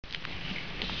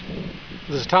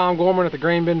This is Tom Gorman at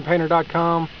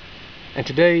thegrainbinpainter.com, and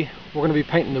today we're going to be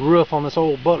painting the roof on this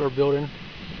old Butler building.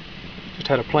 Just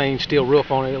had a plain steel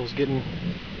roof on it. It was getting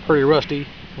pretty rusty,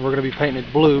 and we're going to be painting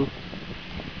it blue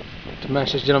to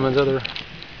match this gentleman's other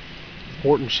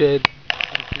Horton shed.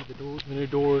 You can see the new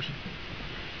doors,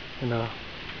 and we're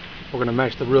going to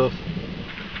match the roof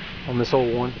on this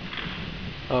old one.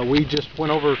 We just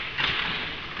went over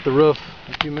the roof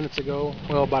a few minutes ago,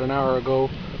 well, about an hour ago,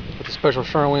 with the special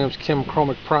Sherwin-Williams Chem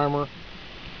Chromic Primer,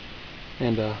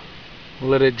 and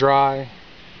let it dry,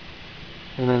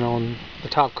 and then on the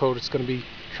top coat it's going to be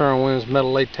Sherwin-Williams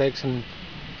metal latex, and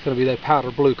it's going to be that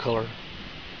powder blue color.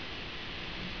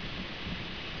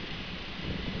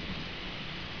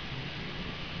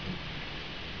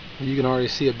 You can already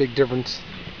see a big difference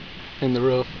in the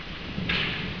roof.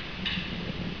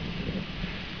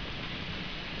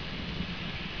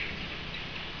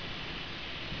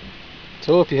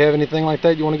 So if you have anything like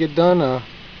that you want to get done,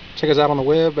 check us out on the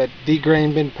web at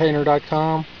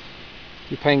thegrainbinpainter.com.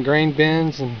 We paint grain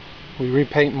bins, and we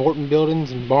repaint Morton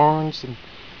buildings and barns and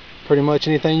pretty much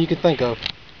anything you can think of.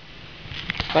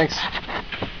 Thanks.